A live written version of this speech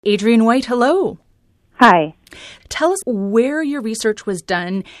Adrienne White, hello. Hi. Tell us where your research was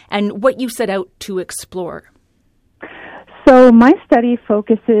done and what you set out to explore. So my study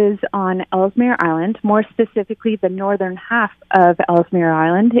focuses on Ellesmere Island, more specifically the northern half of Ellesmere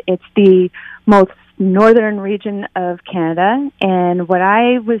Island. It's the most northern region of Canada, and what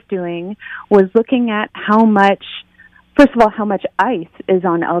I was doing was looking at how much ice is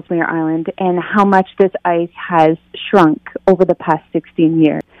on Ellesmere Island and how much this ice has shrunk over the past 16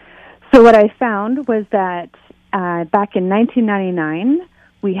 years. So what I found was that back in 1999,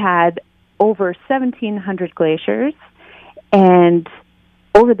 we had over 1,700 glaciers, and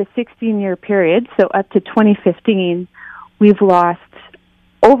over the 16-year period, so up to 2015, we've lost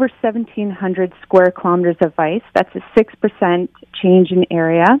over 1,700 square kilometers of ice. That's a 6% change in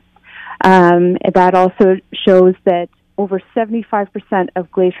area. That also shows that over 75% of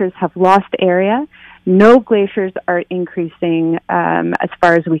glaciers have lost area. No glaciers are increasing as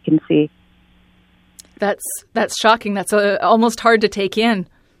far as we can see. That's shocking. That's almost hard to take in.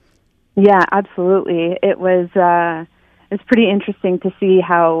 Yeah, absolutely. It was pretty interesting to see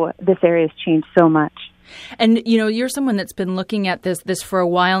how this area has changed so much. And, you're someone that's been looking at this for a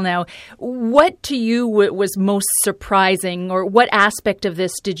while now. What to you was most surprising, or what aspect of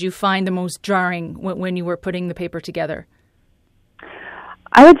this did you find the most jarring when you were putting the paper together?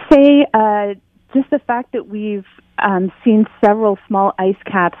 I would say just the fact that we've seen several small ice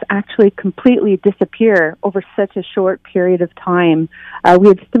caps actually completely disappear over such a short period of time. We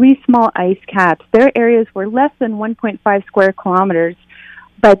had 3 small ice caps. Their areas were less than 1.5 square kilometers,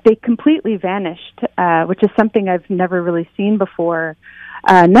 but they completely vanished, which is something I've never really seen before.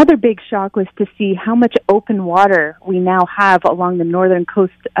 Another big shock was to see how much open water we now have along the northern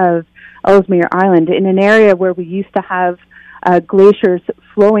coast of Ellesmere Island, in an area where we used to have glaciers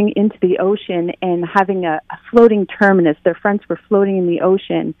flowing into the ocean and having a floating terminus. Their fronts were floating in the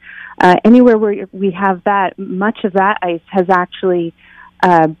ocean. Anywhere where we have that, much of that ice has actually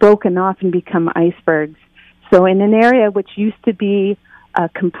broken off and become icebergs. So in an area which used to be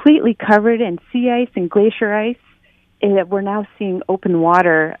completely covered in sea ice and glacier ice, we're now seeing open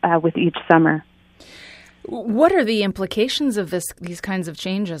water with each summer. What are the implications of these kinds of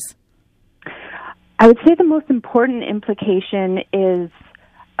changes? I would say the most important implication is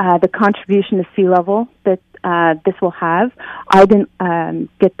the contribution to sea level that this will have. I didn't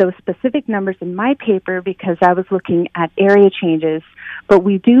get those specific numbers in my paper because I was looking at area changes, but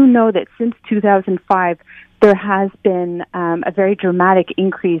we do know that since 2005, there has been a very dramatic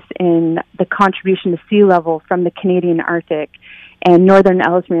increase in the contribution to sea level from the Canadian Arctic, and northern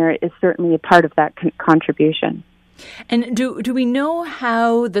Ellesmere is certainly a part of that contribution. And do we know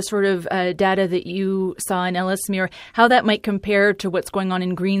how the sort of data that you saw in Ellesmere, how that might compare to what's going on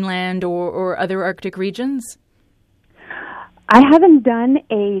in Greenland or other Arctic regions? I haven't done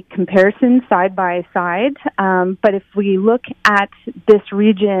a comparison side by side, but if we look at this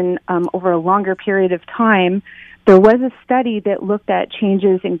region over a longer period of time, there was a study that looked at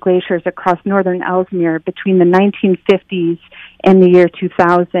changes in glaciers across northern Ellesmere between the 1950s and the year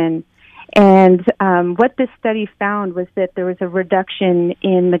 2000. And what this study found was that there was a reduction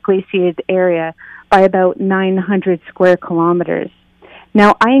in the glaciated area by about 900 square kilometers.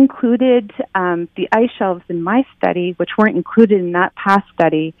 Now, I included the ice shelves in my study, which weren't included in that past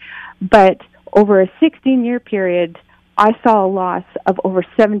study, but over a 16-year period, I saw a loss of over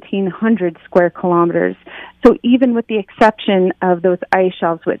 1,700 square kilometers. So even with the exception of those ice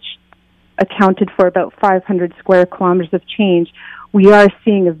shelves, which accounted for about 500 square kilometers of change, we are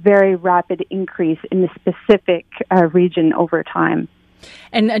seeing a very rapid increase in the specific region over time.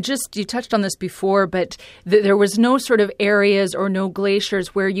 And you touched on this before, but there was no sort of areas or no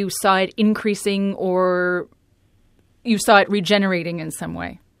glaciers where you saw it increasing or you saw it regenerating in some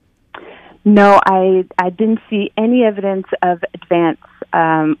way? No, I didn't see any evidence of advance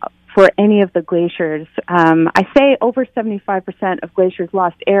for any of the glaciers. I say over 75% of glaciers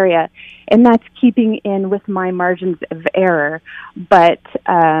lost area, and that's keeping in with my margins of error. But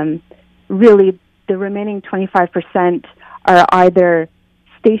really, the remaining 25% are either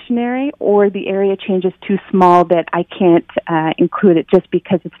stationary or the area change is too small that I can't include it just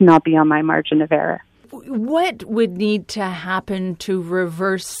because it's not beyond my margin of error. What would need to happen to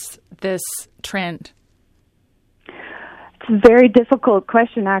reverse this trend? It's a very difficult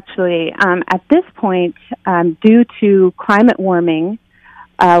question, actually. At this point, due to climate warming,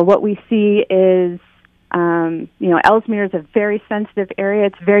 what we see is, Ellesmere is a very sensitive area.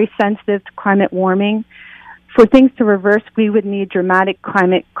 It's very sensitive to climate warming. For things to reverse, we would need dramatic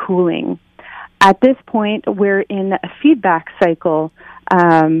climate cooling. At this point, we're in a feedback cycle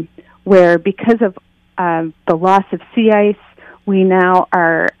where because of the loss of sea ice, we now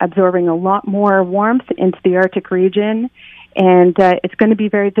are absorbing a lot more warmth into the Arctic region, and it's going to be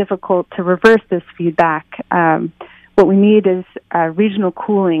very difficult to reverse this feedback. What we need is regional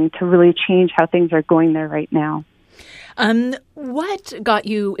cooling to really change how things are going there right now. What got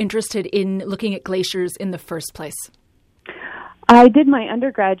you interested in looking at glaciers in the first place? I did my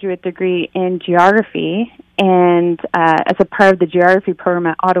undergraduate degree in geography, and as a part of the geography program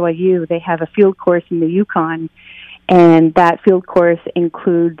at Ottawa U, they have a field course in the Yukon, and that field course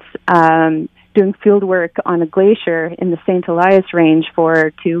includes doing field work on a glacier in the St. Elias Range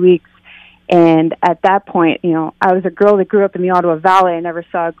for 2 weeks. And at that point, I was a girl that grew up in the Ottawa Valley. I never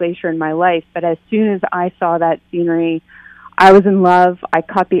saw a glacier in my life, but as soon as I saw that scenery, I was in love. I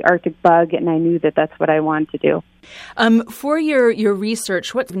caught the Arctic bug, and I knew that that's what I wanted to do. For your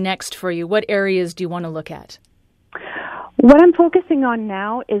research, what's next for you? What areas do you want to look at? What I'm focusing on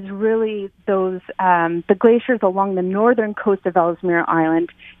now is really those the glaciers along the northern coast of Ellesmere Island.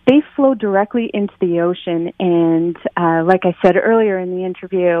 They flow directly into the ocean, and like I said earlier in the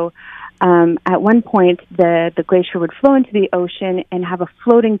interview, at one point the glacier would flow into the ocean and have a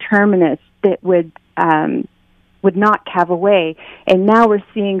floating terminus that would not calve away. And now we're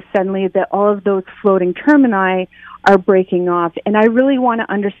seeing suddenly that all of those floating termini are breaking off. And I really want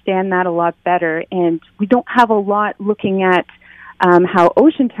to understand that a lot better. And we don't have a lot looking at how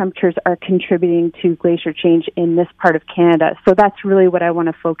ocean temperatures are contributing to glacier change in this part of Canada. So that's really what I want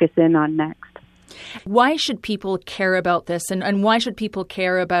to focus in on next. Why should people care about this, and why should people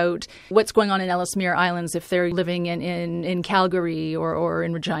care about what's going on in Ellesmere Islands if they're living in Calgary or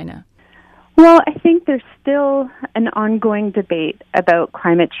in Regina? Well, I think there's still an ongoing debate about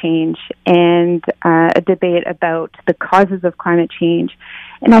climate change and a debate about the causes of climate change.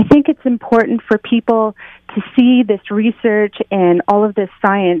 And I think it's important for people to see this research and all of this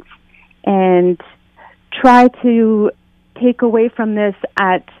science and try to take away from this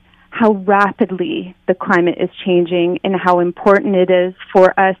at how rapidly the climate is changing and how important it is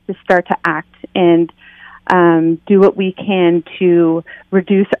for us to start to act and do what we can to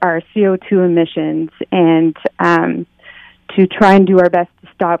reduce our CO2 emissions and to try and do our best to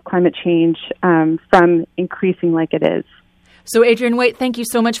stop climate change from increasing like it is. So, Adrienne White, thank you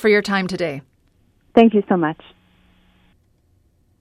so much for your time today. Thank you so much.